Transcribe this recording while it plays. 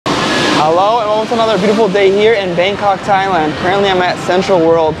Hello and welcome to another beautiful day here in Bangkok, Thailand. Currently I'm at Central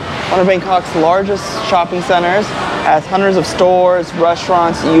World, one of Bangkok's largest shopping centers. It has hundreds of stores,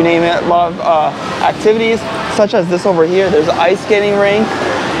 restaurants, you name it. A lot of activities such as this over here. There's an ice skating rink,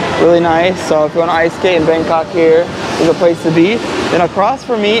 really nice. So if you want to ice skate in Bangkok, here is a place to be. Then across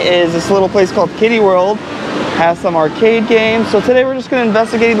from me is this little place called Kiddie World. Has some arcade games. So today we're just going to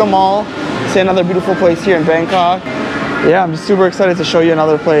investigate the mall, see another beautiful place here in Bangkok. Yeah, I'm just super excited to show you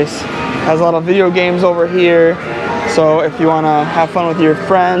another place. Has a lot of video games over here, so if you want to have fun with your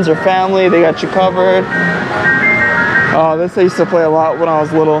friends or family, they got you covered. This I used to play a lot when I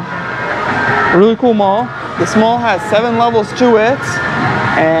was little. Really cool mall. This mall has 7 levels to it,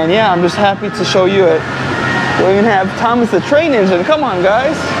 and yeah, I'm just happy to show you it. We even have Thomas the Train Engine. Come on,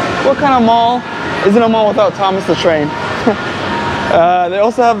 guys. What kind of mall isn't a mall without Thomas the Train? They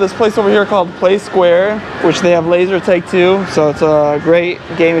also have this place over here called Play Square, which they have laser tag too. So it's a great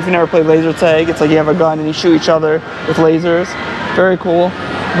game if you never played laser tag. It's like you have a gun and you shoot each other with lasers. Very cool,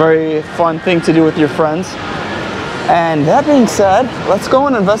 very fun thing to do with your friends. And that being said, let's go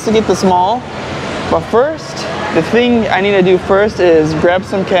and investigate this mall. But first, the thing I need to do first is grab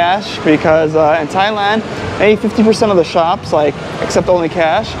some cash, because in Thailand, maybe 50% of the shops accept only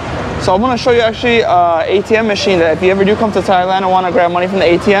cash. So I'm going to show you actually an ATM machine that if you ever do come to Thailand and want to grab money from the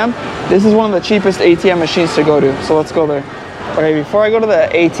ATM, this is one of the cheapest ATM machines to go to. So let's go there. Okay, before I go to the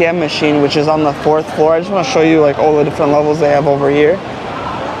ATM machine, which is on the 4th floor, I just want to show you all the different levels they have over here.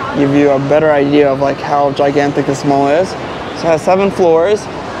 Give you a better idea of how gigantic this mall is. So it has 7 floors.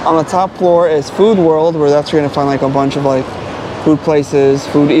 On the top floor is Food World, where that's where you're going to find a bunch of food places,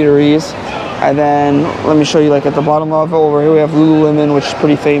 food eateries. And then let me show you at the bottom level over here we have Lululemon, which is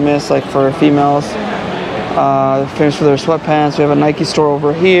pretty famous for females. Famous for their sweatpants. We have a Nike store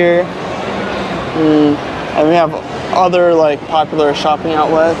over here. And we have other popular shopping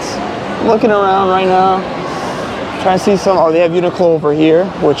outlets. I'm looking around right now, trying to see some. Oh, they have Uniqlo over here,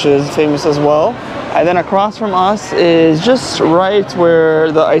 which is famous as well. And then across from us is just right where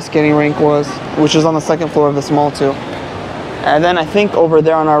the ice skating rink was, which is on the 2nd floor of this mall too. And then I think over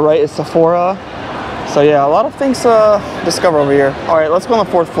there on our right is Sephora. So yeah, a lot of things to discover over here. All right, let's go on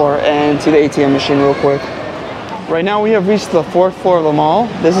the 4th floor and see the ATM machine real quick. Right now we have reached the 4th floor of the mall.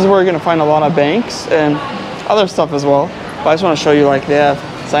 This is where you're gonna find a lot of banks and other stuff as well. But I just wanna show you they have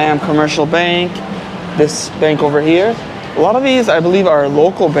Siam Commercial Bank, this bank over here. A lot of these I believe are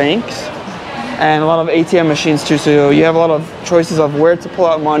local banks and a lot of ATM machines too. So you have a lot of choices of where to pull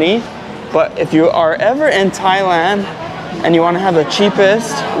out money. But if you are ever in Thailand and you want to have the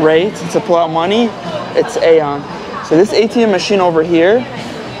cheapest rate to pull out money, it's Aeon. So this ATM machine over here,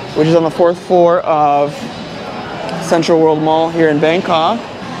 which is on the 4th floor of Central World Mall here in Bangkok,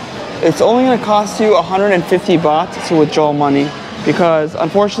 it's only going to cost you 150 baht to withdraw money, because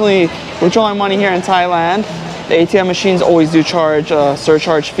unfortunately withdrawing money here in Thailand, the ATM machines always do charge a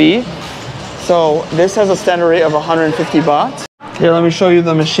surcharge fee. So this has a standard rate of 150 baht. Here, let me show you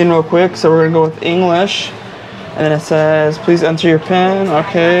the machine real quick. So we're going to go with English. And then it says, please enter your PIN.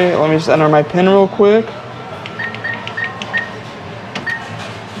 Okay, let me just enter my PIN real quick.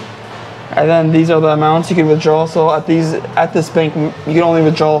 And then these are the amounts you can withdraw. So at this bank, you can only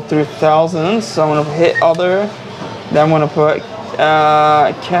withdraw through thousands. So I'm gonna hit other. Then I'm gonna put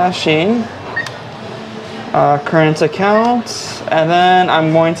cashing, current account. And then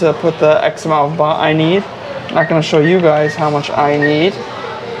I'm going to put the X amount of baht I need. I'm not gonna show you guys how much I need.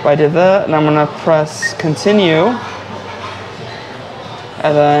 I did that, and I'm gonna press continue,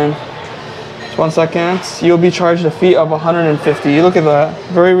 and then just 1 second, you'll be charged a fee of 150. Look at that,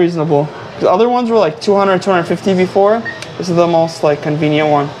 very reasonable. The other ones were 200, 250 before. This is the most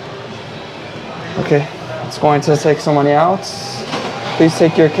convenient one. Okay, it's going to take some money out. Please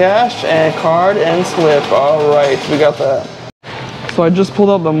take your cash and card and slip. All right, we got that. So I just pulled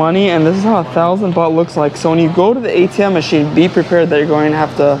out the money, and this is how 1,000 baht looks like. So when you go to the ATM machine, be prepared that you're going to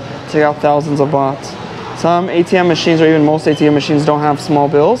have to take out thousands of baht. Some ATM machines, or even most ATM machines, don't have small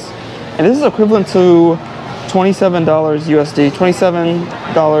bills. And this is equivalent to $27 USD,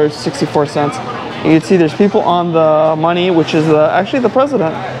 $27.64. You can see there's people on the money, which is actually the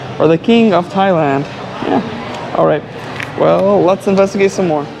president, or the king of Thailand. Yeah. All right, well, let's investigate some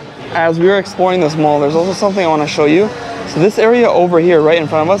more. As we were exploring this mall, there's also something I want to show you. So this area over here right in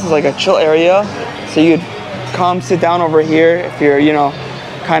front of us is a chill area. So you'd come sit down over here if you're,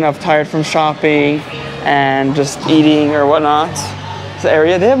 kind of tired from shopping and just eating or whatnot. This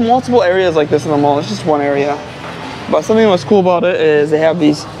area, they have multiple areas like this in the mall. It's just one area. But something that's cool about it is they have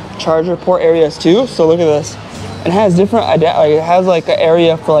these charger port areas too. So look at this. It has different, like it has like an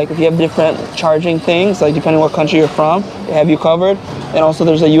area for like if you have different charging things, like depending what country you're from, they have you covered. And also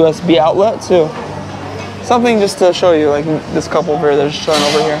there's a USB outlet too. Something just to show you, like this cup over here, they're just showing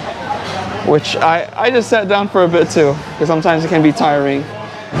over here. Which I just sat down for a bit too, because sometimes it can be tiring.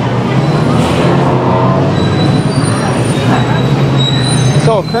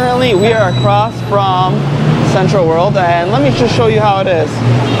 So currently we are across from Central World, and let me just show you how it is.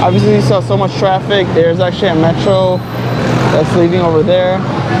 Obviously you saw so much traffic. There's actually a metro that's leaving over there.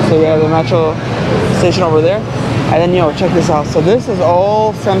 So we have the metro station over there. And then, yo, check this out. So this is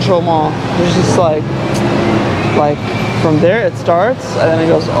all Central Mall. There's just like from there it starts, and then it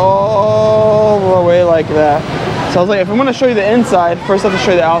goes all the way like that. So I was like, if I'm gonna show you the inside, first I have to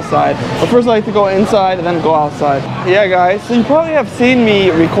show you the outside. But first I like to go inside and then go outside. Yeah guys, so you probably have seen me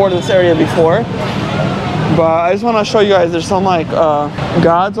record this area before. But I just want to show you guys, there's some like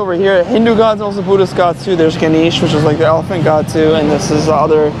gods over here, Hindu gods and also Buddhist gods too. There's Ganesh, which is like the elephant god too, and this is the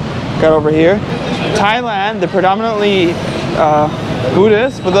other god over here. Thailand, they're predominantly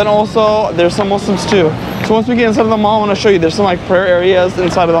Buddhist, but then also there's some Muslims too. So once we get inside of the mall, I want to show you, there's some like prayer areas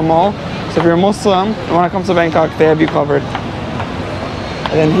inside of the mall. So if you're a Muslim and want to come to Bangkok, they have you covered.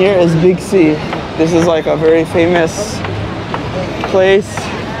 And then here is Big C. This is like a very famous place.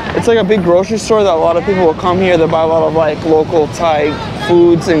 It's like a big grocery store that a lot of people will come here. They buy a lot of like local Thai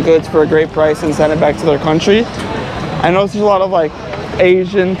foods and goods for a great price and send it back to their country. I noticed there's a lot of like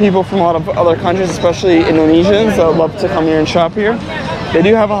Asian people from a lot of other countries, especially Indonesians, that would love to come here and shop here. They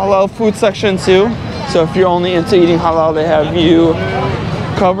do have a halal food section too. So if you're only into eating halal, they have you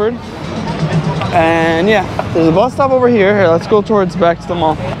covered. And yeah, there's a bus stop over here. Here, let's go towards back to the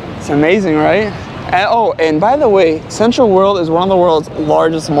mall. It's amazing, right? And, oh, and by the way, Central World is one of the world's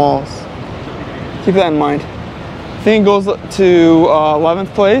largest malls. Keep that in mind. I think it goes to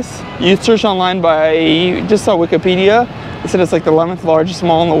 11th place. You search online by, just saw Wikipedia. It said it's like the 11th largest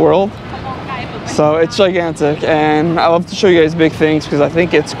mall in the world. So it's gigantic. And I love to show you guys big things because I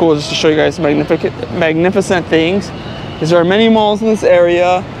think it's cool just to show you guys magnificent things. Because there are many malls in this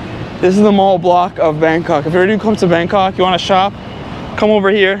area. This is the mall block of Bangkok. If you already come to Bangkok, you want to shop, come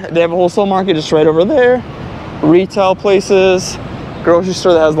over here. They have a wholesale market just right over there. Retail places, grocery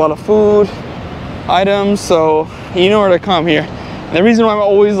store that has a lot of food items, so you know where to come here. And the reason why I'm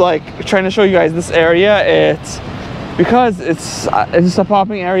always like trying to show you guys this area, it's because it's just a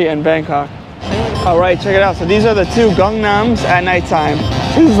popping area in Bangkok. All right, check it out. So these are the two Gangnams at nighttime.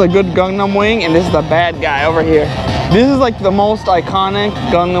 This is a good Gangnam wing, and this is the bad guy over here. This is like the most iconic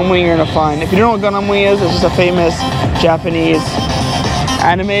Gangnam wing you're gonna find. If you don't know what Gangnam wing is, it's just a famous Japanese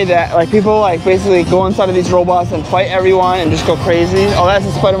anime that like people like basically go inside of these robots and fight everyone and just go crazy. Oh, that's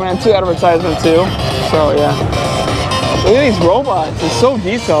a Spider-Man 2 advertisement too. So yeah, look at these robots. It's so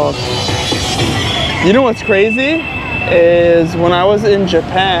detailed. You know what's crazy is when I was in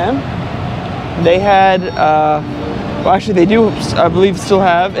Japan, they had well, actually they do, I believe still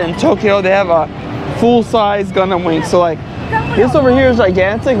have in Tokyo, they have a full-size Gundam wing. So like this over here is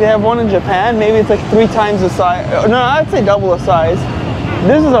gigantic. They have one in Japan. Maybe it's like 3 times the size. No, I'd say double the size.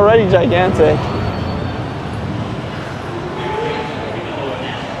 This is already gigantic.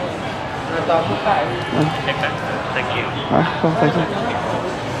 Thank you. Alright, cool, thank you.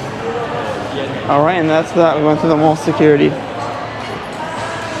 Alright, and that's that. We went through the mall security.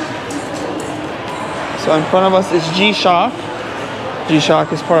 So in front of us is G-Shock.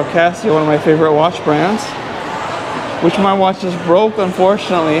 G-Shock is part of Casio, one of my favorite watch brands. Which my watch just broke,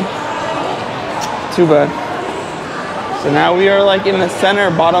 unfortunately. Too bad. So now we are like in the center,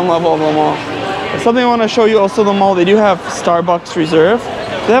 bottom level of the mall. There's something I want to show you also the mall. They do have Starbucks Reserve.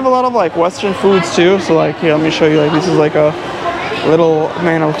 They have a lot of like Western foods too. So like here, let me show you. Like this is like a little,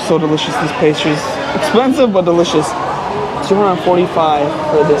 man, oh, so delicious. These pastries, expensive but delicious. $245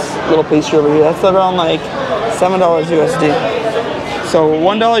 for this little pastry over here. That's around like $7 USD. So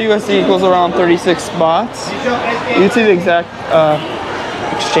 $1 USD equals around 36 bahts. You can see the exact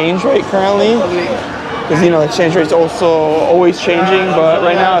exchange rate currently, because you know the exchange rate is also always changing. But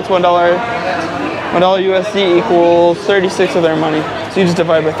right now it's $1 USD equals 36 of their money. So you just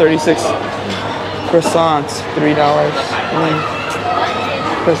divide by 36. Croissants, $3.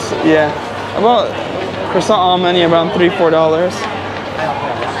 Yeah, about croissant almond, around $3-4.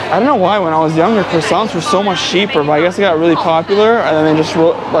 I don't know why when I was younger croissants were so much cheaper, but I guess they got really popular and then they just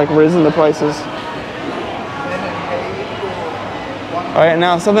like risen the prices. Alright,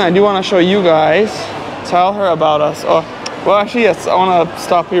 now something I do want to show you guys. Tell her about us. Oh, well actually yes, I want to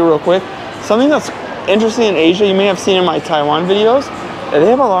stop here real quick. Something that's interesting in Asia, you may have seen in my Taiwan videos, they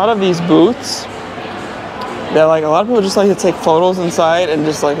have a lot of these booths that like a lot of people just like to take photos inside and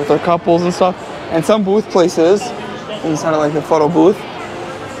just like with their couples and stuff. And some booth places, inside of like the photo booth,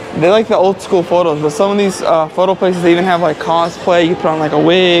 they like the old school photos, but some of these photo places, they even have like cosplay. You put on like a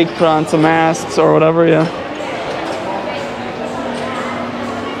wig, put on some masks or whatever, yeah.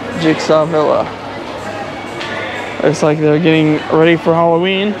 Jigsaw Villa. Looks like they're getting ready for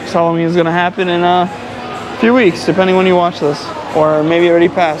Halloween. So Halloween is gonna happen in a few weeks, depending when you watch this, or maybe already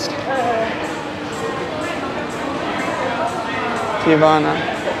passed. Tijuana.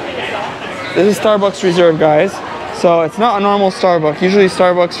 This is Starbucks Reserve, guys. So it's not a normal Starbucks. Usually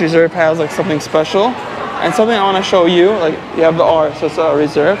Starbucks Reserve has like something special. And something I want to show you, like you have the R, so it's a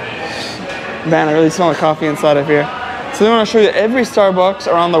Reserve. Man, I really smell the coffee inside of here. So I want to show you that every Starbucks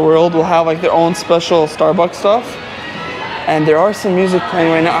around the world will have like their own special Starbucks stuff. And there are some music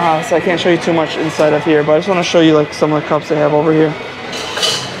playing right now, so I can't show you too much inside of here, but I just want to show you like some of the cups they have over here.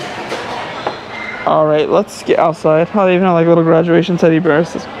 All right, let's get outside. Oh, they even have like little graduation teddy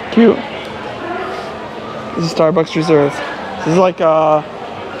bears. That's cute. This is Starbucks Reserve. This is like a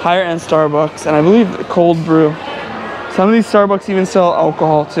higher end Starbucks, and I believe cold brew. Some of these Starbucks even sell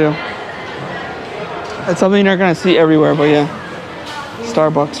alcohol too. It's something you're not gonna see everywhere, but yeah.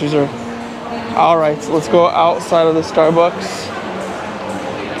 Starbucks Reserve. All right, so let's go outside of the Starbucks.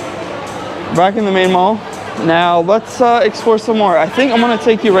 Back in the main mall. Now let's explore some more. I think I'm gonna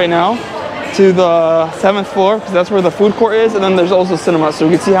take you right now to the 7th floor, because that's where the food court is, and then there's also cinema, so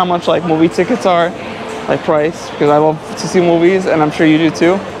we can see how much like movie tickets are, like price, because I love to see movies, and I'm sure you do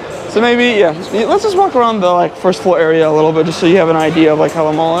too. So maybe, yeah, let's just walk around the like first floor area a little bit, just so you have an idea of like how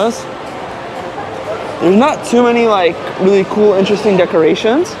the mall is. There's not too many like really cool, interesting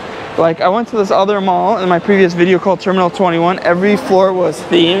decorations. Like I went to this other mall in my previous video called Terminal 21. Every floor was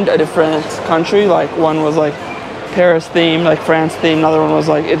themed a different country. Like one was like Paris themed, like France themed. Another one was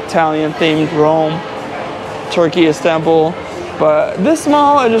like Italian themed, Rome, Turkey, Istanbul. But this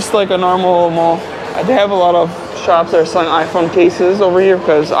mall is just like a normal mall. They have a lot of shops that are selling iPhone cases over here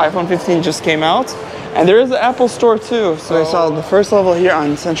because iPhone 15 just came out. And there is an Apple store too. So I saw the first level here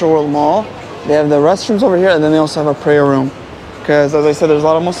on Central World Mall. They have the restrooms over here, and then they also have a prayer room. Because as I said, there's a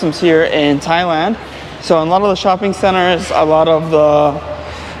lot of Muslims here in Thailand. So in a lot of the shopping centers, a lot of the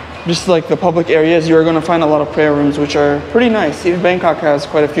just like the public areas, you're going to find a lot of prayer rooms, which are pretty nice. Even Bangkok has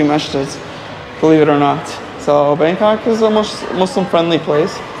quite a few masjids, believe it or not. So Bangkok is a Muslim-friendly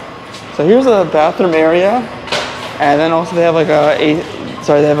place. So here's a bathroom area, and then also they have like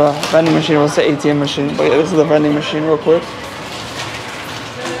they have a vending machine. I was say ATM machine, but yeah, this is the vending machine real quick.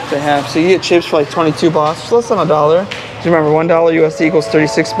 They have, so you get chips for like 22 baht, which is less than $1. Just remember, $1 USD equals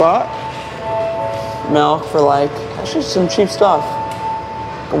 36 baht. Milk for like, actually some cheap stuff.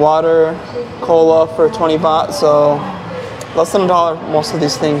 Water, cola for 20 baht, so less than $1 most of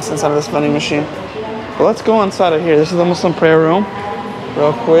these things inside of this vending machine. But let's go inside of here. This is the Muslim prayer room,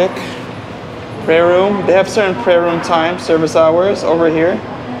 real quick. Prayer room, they have certain prayer room times, service hours over here.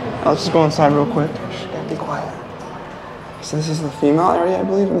 I'll just go inside real quick. Shh, gotta be quiet. So this is the female area, I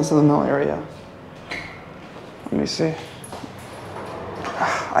believe, and this is the male area. Let me see.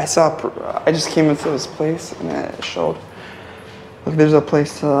 I just came into this place and it showed. Look, there's a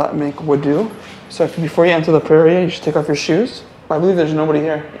place to make wudu. So before you enter the prayer area, you should take off your shoes. I believe there's nobody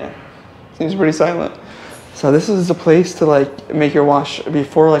here. Yeah, seems pretty silent. So this is a place to like make your wash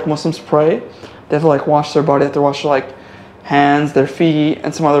before like Muslims pray. They have to like wash their body. They have to wash their like hands, their feet,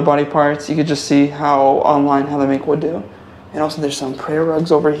 and some other body parts. You could just see how they make wudu. And also there's some prayer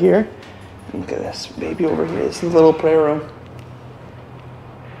rugs over here. Look at this baby over here. This is a little prayer room.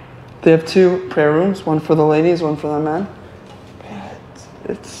 They have two prayer rooms, one for the ladies, one for the men.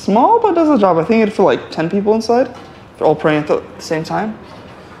 It's small, but does the job. I think it'd fit like 10 people inside. They're all praying at the same time.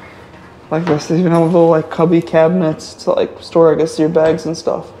 Like this, they even have little like cubby cabinets to like store, I guess, your bags and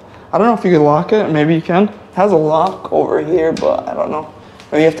stuff. I don't know if you could lock it. Maybe you can. It has a lock over here, but I don't know.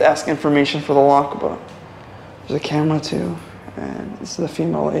 Maybe you have to ask information for the lock, but there's a camera too. And this is the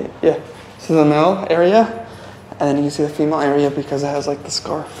female, yeah. This is the male area. And then you can see the female area because it has like the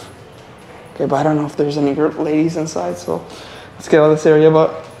scarf. Okay, but I don't know if there's any ladies inside, so let's get out of this area,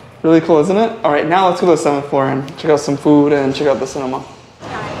 but really cool, isn't it? All right, now let's go to the 7th floor and check out some food and check out the cinema.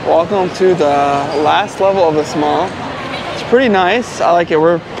 Welcome to the last level of this mall. It's pretty nice. I like it.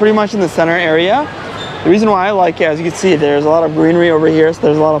 We're pretty much in the center area. The reason why I like it, as you can see, there's a lot of greenery over here, so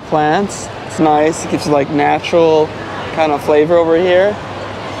there's a lot of plants. It's nice. It gives you like natural kind of flavor over here.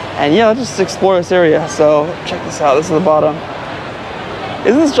 And yeah, let's just explore this area. So check this out. This is the bottom.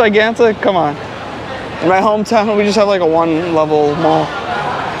 Isn't this gigantic? Come on. In my hometown, we just have like a one-level mall.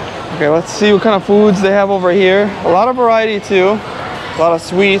 Okay, let's see what kind of foods they have over here. A lot of variety too. A lot of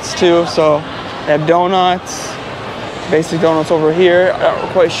sweets too. So they have donuts, basic donuts over here. I'm not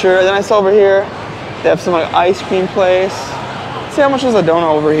quite sure. Then I saw over here They have some like ice cream place. Let's see how much is a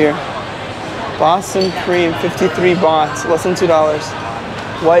donut over here. Boston cream, 53 bahts, less than $2.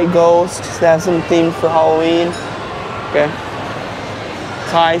 White Ghost, they have some themed for Halloween. Okay.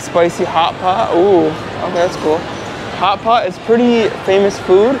 Thai spicy hot pot. Ooh, okay, that's cool. Hot pot is pretty famous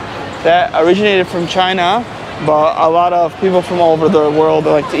food that originated from China, but a lot of people from all over the world,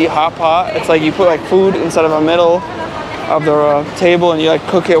 they like to eat hot pot. It's like you put like food inside of a middle of the table and you like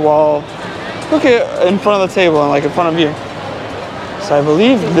cook it in front of the table and like in front of you. So I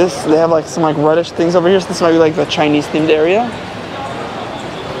believe they have like some like reddish things over here. So this might be like the Chinese themed area.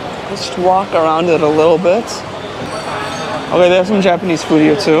 Let's just walk around it a little bit. Okay, they have some Japanese food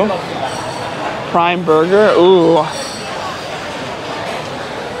here too. Prime burger, ooh.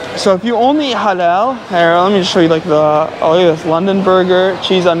 So if you only eat halal, here, let me just show you like oh look at this, London burger,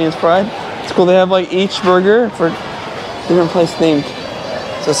 cheese, onions, fried. It's cool, they have like each burger for different place themed.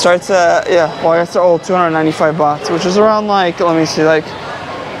 So it starts at, I guess they're all 295 bahts, which is around like, let me see, like,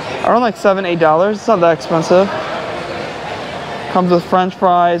 around like $7-8. It's not that expensive. Comes with French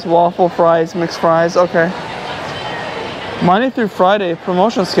fries, waffle fries, mixed fries, okay. Monday through Friday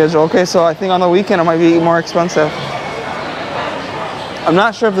promotion schedule. Okay, so I think on the weekend it might be more expensive. I'm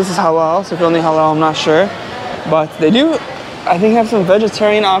not sure if this is halal, so if you're only halal, I'm not sure. But they do, I think, have some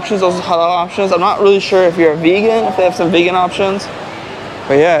vegetarian options, also halal options. I'm not really sure if you're a vegan, if they have some vegan options.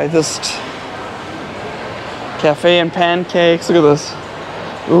 But yeah, just cafe and pancakes. Look at this.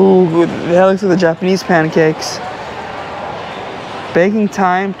 Ooh, that looks like the Japanese pancakes. Baking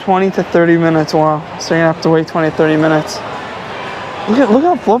time 20 to 30 minutes. Wow, so you're gonna have to wait 20 to 30 minutes. Look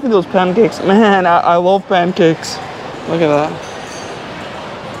how fluffy those pancakes. Man, I love pancakes. Look at that.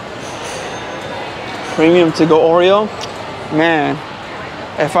 Premium to go Oreo. Man,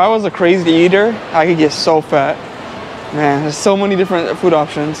 if I was a crazy eater, I could get so fat. Man, there's so many different food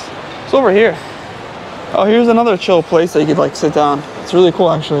options. It's over here. Oh, here's another chill place that you could like sit down. It's really cool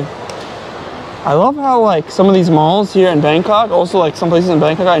actually. I love how like some of these malls here in Bangkok, also like some places in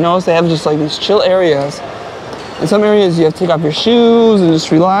Bangkok, I noticed they have just like these chill areas. In some areas you have to take off your shoes and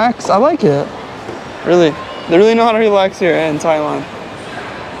just relax. I like it. Really. They really know how to relax here in Thailand.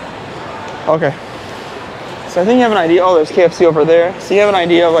 Okay. So I think you have an idea. Oh, there's KFC over there. So you have an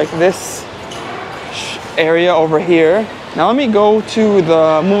idea of like this area over here. Now let me go to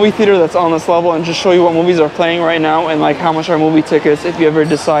the movie theater that's on this level and just show you what movies are playing right now and like how much are movie tickets if you ever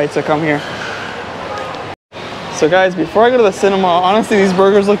decide to come here. So guys, before I go to the cinema, honestly these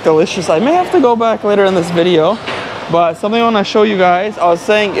burgers look delicious. I may have to go back later in this video, but something I want to show you guys. I was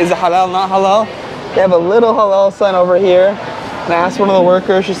saying, is it halal, not halal? They have a little halal sign over here. And I asked one of the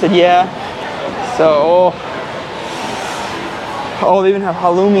workers, she said yeah. So, oh, they even have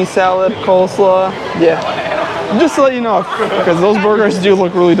halloumi salad, coleslaw. Yeah, just to let you know, because those burgers do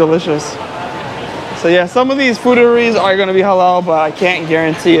look really delicious. So yeah, some of these fooderies are going to be halal, but I can't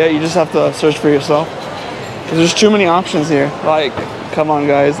guarantee it. You just have to search for yourself. There's too many options here. Like, come on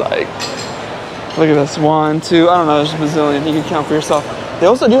guys, like, look at this. 1, 2, I don't know, there's a bazillion. You can count for yourself. They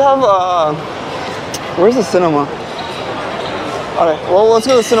also do have, where's the cinema? Alright, well, let's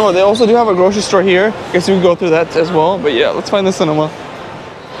go to the cinema. They also do have a grocery store here. I guess we can go through that as well. But yeah, let's find the cinema.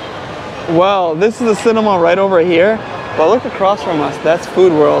 Well, this is the cinema right over here. But look across from us, that's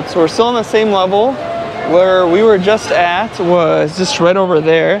Food World. So we're still on the same level. Where we were just at was just right over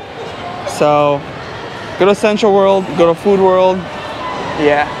there. So go to Central World, go to Food World.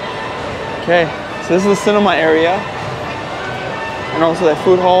 Yeah. Okay, so this is the cinema area. And also that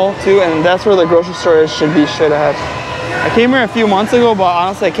food hall too. And that's where the grocery store is, should be straight ahead. I came here a few months ago, but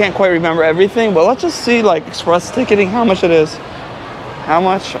honestly I can't quite remember everything. But let's just see like express ticketing, how much it is. How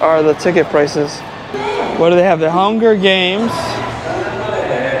much are the ticket prices? What do they have? The Hunger Games.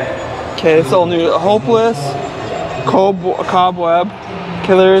 Okay, it's all new. Hopeless, Cobweb,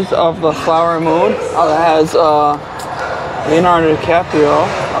 Killers of the Flower Moon. Oh, that has Leonardo DiCaprio.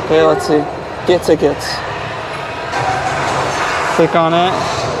 Okay, let's see. Get tickets. Click on it.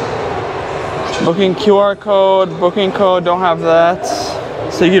 Booking QR code, booking code, don't have that.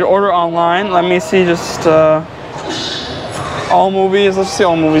 So you can order online. Let me see just all movies. Let's see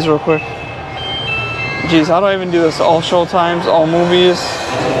all movies real quick. Jeez, how do I even do this? All show times, all movies.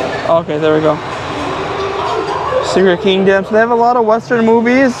 Okay, there we go. Secret Kingdom. So they have a lot of Western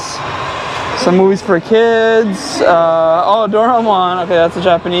movies. Some movies for kids. Oh, Doraemon. Okay, that's a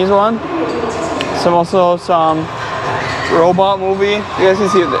Japanese one. Also some robot movie. You guys can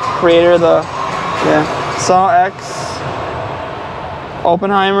see the creator, Saw X,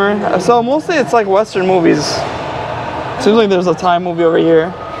 Oppenheimer. So mostly it's like Western movies. Seems like there's a Thai movie over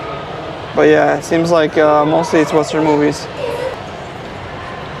here. But yeah, it seems like mostly it's Western movies.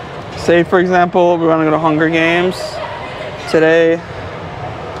 Say for example, we want to go to Hunger Games today,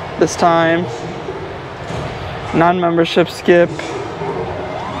 this time. Non-membership skip.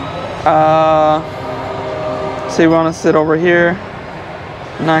 Say we want to sit over here.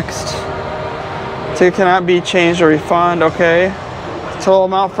 Next. Ticket cannot be changed or refund. Okay. Total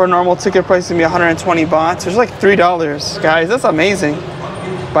amount for a normal ticket price is gonna be 120 bahts. There's like $3, guys. That's amazing.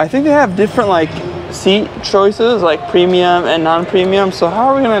 But I think they have different like seat choices, like premium and non-premium. So how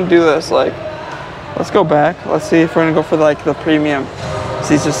are we gonna do this? Like, let's go back. Let's see if we're gonna go for like the premium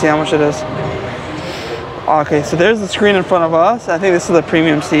seats to see how much it is. Okay, so there's the screen in front of us. I think this is the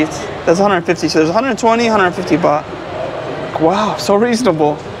premium seats. That's 150. So there's 120, 150 baht. Wow, so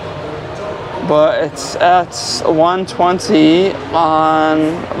reasonable. But it's at 120 on,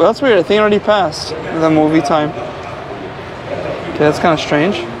 well, that's weird, I think it already passed the movie time. Okay, that's kind of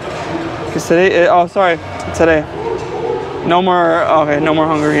strange. Because today, oh sorry, today. No more, okay, no more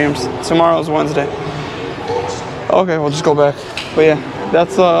Hunger Games. Tomorrow's Wednesday. Okay, we'll just go back. But yeah,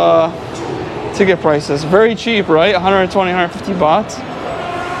 that's ticket prices. Very cheap, right? 120, 150 bahts.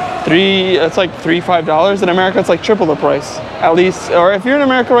 It's like $5. In America, it's like triple the price, at least. Or if you're in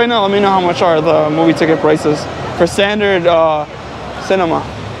America right now, let me know how much are the movie ticket prices for standard cinema.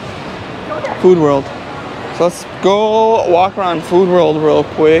 Food World. So let's go walk around Food World real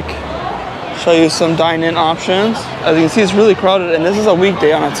quick. Show you some dine-in options. As you can see, it's really crowded, and this is a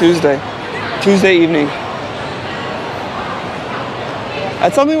weekday on a Tuesday evening.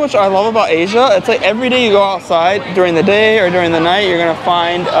 That's something which I love about Asia. It's like every day you go outside during the day or during the night, you're gonna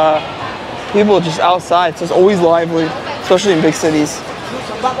find people just outside. So it's always lively, especially in big cities.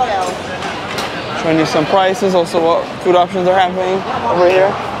 Showing you some prices, also what food options are happening over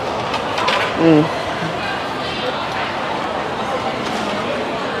here.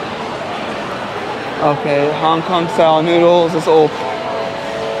 Okay, Hong Kong style noodles. This old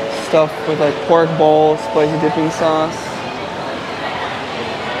stuff with like pork balls, spicy dipping sauce.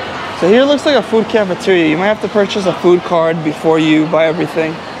 So here looks like a food cafeteria. You might have to purchase a food card before you buy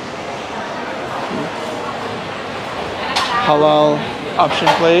everything. Halal option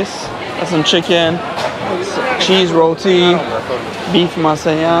place. Got some chicken, cheese roti, beef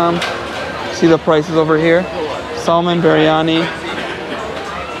masayam. See the prices over here. Salmon biryani.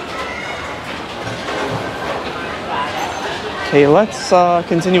 Okay, let's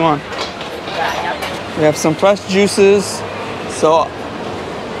continue on. We have some fresh juices. So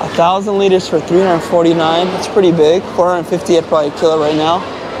 1,000 liters for 349. That's pretty big. 450, I'd probably kill it right now.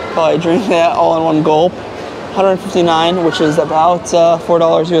 Probably drink that all in one gulp. 159, which is about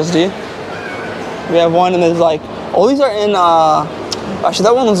 $4 USD. We have one, and there's like, all these are in, actually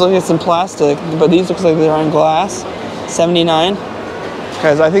that one looks like it's in plastic, but these looks like they're in glass. 79.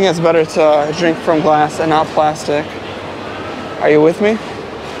 Because I think it's better to drink from glass and not plastic. Are you with me?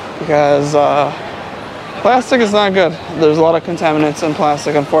 Because plastic is not good. There's a lot of contaminants in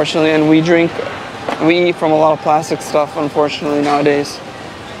plastic, unfortunately, and we eat from a lot of plastic stuff, unfortunately, nowadays.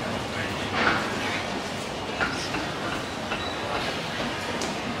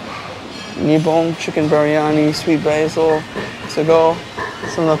 Nibong chicken biryani, sweet basil to go.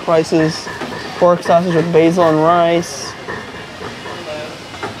 Some of the prices: pork sausage with basil and rice.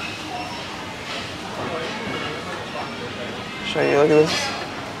 Show you, look at this.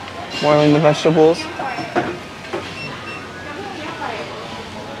 Boiling the vegetables.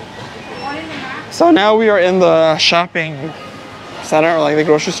 So now we are in the shopping center, or like the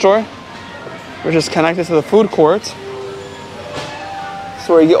grocery store, which is connected to the food court.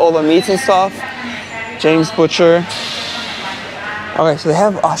 So where you get all the meats and stuff. James Butcher. Okay, so they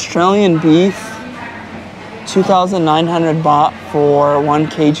have Australian beef. 2,900 baht for 1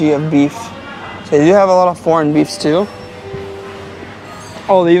 kg of beef. So they do have a lot of foreign beefs too.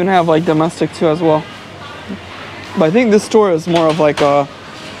 Oh, they even have like domestic too as well. But I think this store is more of like a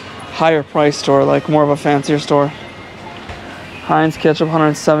higher price store, like more of a fancier store. Heinz ketchup,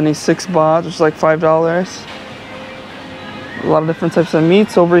 176 baht, which is like $5. A lot of different types of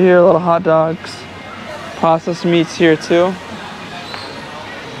meats over here, a lot of hot dogs. Processed meats here too.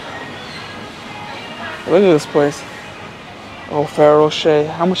 Look at this place. Oh, Ferrero Rocher.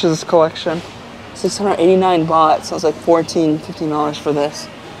 How much is this collection? 689 baht, so it's like $14, $15 for this.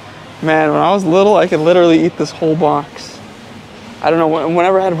 Man, when I was little, I could literally eat this whole box. I don't know,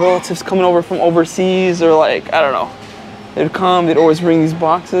 whenever I had relatives coming over from overseas, or like, I don't know, they'd come, they'd always bring these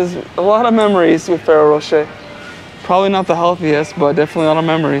boxes. A lot of memories with Ferrero Rocher. Probably not the healthiest, but definitely a lot of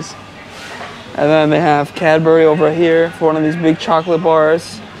memories. And then they have Cadbury over here for one of these big chocolate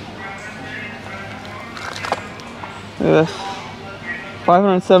bars. Look at this.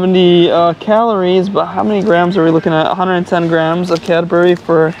 570 calories, but how many grams are we looking at? 110 grams of Cadbury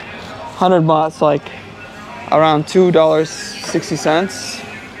for 100 bahts, like around $2.60.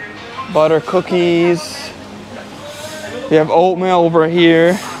 Butter cookies. We have oatmeal over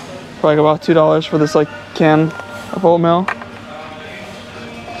here for like about $2 for this like can of oatmeal.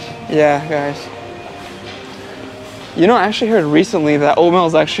 Yeah, guys. You know, I actually heard recently that oatmeal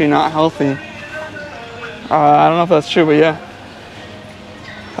is actually not healthy. I don't know if that's true, but yeah.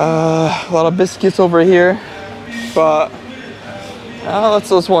 A lot of biscuits over here, but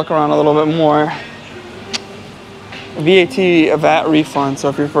let's walk around a little bit more. VAT refund. So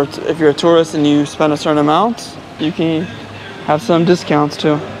if you're a tourist and you spend a certain amount, you can have some discounts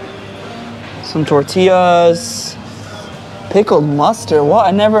too. Some tortillas, pickled mustard. What?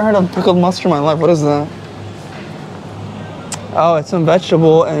 I never heard of pickled mustard in my life. What is that? Oh, it's some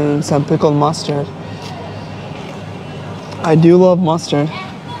vegetable and some pickled mustard. I do love mustard.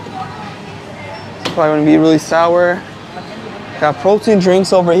 It's probably gonna be really sour. Got protein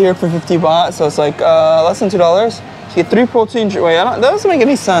drinks over here for 50 baht, so it's like less than $2. So you get 3 protein drinks. Wait, that doesn't make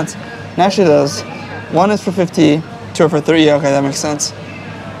any sense. It actually does. 1 is for 50, 2 are for 3. Yeah, okay, that makes sense.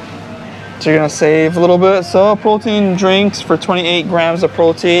 So you're gonna save a little bit. So protein drinks for 28 grams of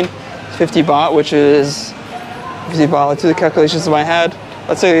protein, 50 baht, which is 50 baht. Let's do the calculations in my head.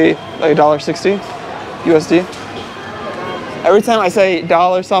 Let's say like $1.60 USD. Every time I say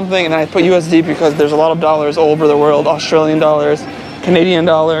dollar something and I put USD because there's a lot of dollars all over the world, Australian dollars, Canadian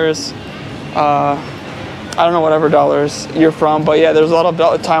dollars, I don't know whatever dollars you're from, but yeah, there's a lot of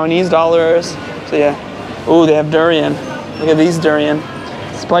Taiwanese dollars. So yeah. Ooh, they have durian. Look at these durian.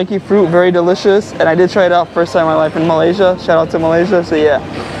 Spiky fruit, very delicious. And I did try it out first time in my life in Malaysia. Shout out to Malaysia, so yeah.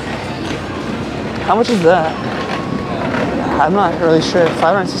 How much is that? I'm not really sure.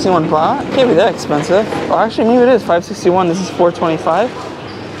 561 baht? Can't be that expensive. Oh, actually, maybe it is 561. This is 425.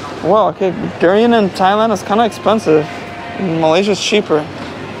 Wow, okay. Durian in Thailand is kind of expensive. Malaysia's cheaper.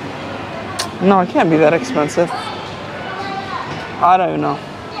 No, it can't be that expensive. I don't even know.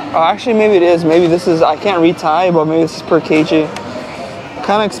 Oh, actually, maybe it is. Maybe this is, I can't read Thai, but maybe this is per kg.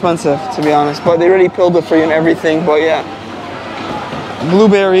 Kind of expensive, to be honest. But they already peeled it for you and everything, but yeah.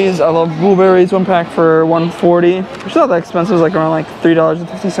 Blueberries, I love blueberries. 1 pack for 140. It's not that expensive. It's like around like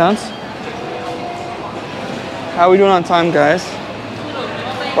 $3.50. How are we doing on time, guys?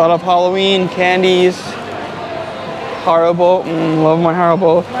 A lot of Halloween candies. Haribo, love my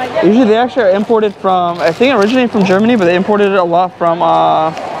Haribo. Usually they actually are imported from, I think originally from Germany, but they imported it a lot from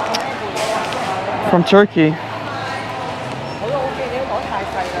Turkey.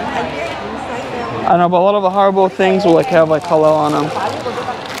 I know, but a lot of the Haribo things will like have like halal on them.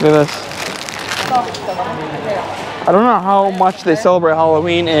 Look at this. I don't know how much they celebrate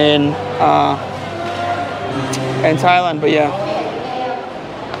Halloween in Thailand, but yeah.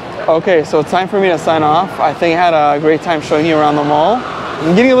 Okay, so it's time for me to sign off. I think I had a great time showing you around the mall.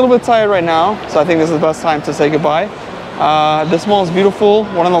 I'm getting a little bit tired right now, so I think this is the best time to say goodbye. This mall is beautiful,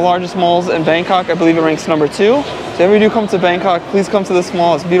 one of the largest malls in Bangkok. I believe it ranks number 2. So if you do come to Bangkok, please come to this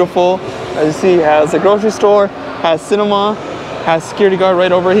mall. It's beautiful. As you see, it has a grocery store, has cinema, has security guard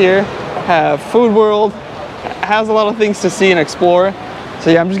right over here, have food world, has a lot of things to see and explore. So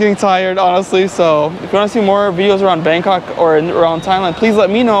yeah, I'm just getting tired, honestly. So if you want to see more videos around Bangkok or around Thailand, please let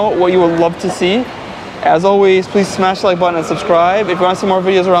me know what you would love to see. As always, please smash the like button and subscribe. If you want to see more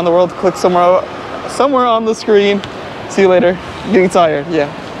videos around the world, click somewhere on the screen. See you later. Getting tired. Yeah.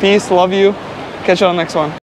 Peace. Love you. Catch you on the next one.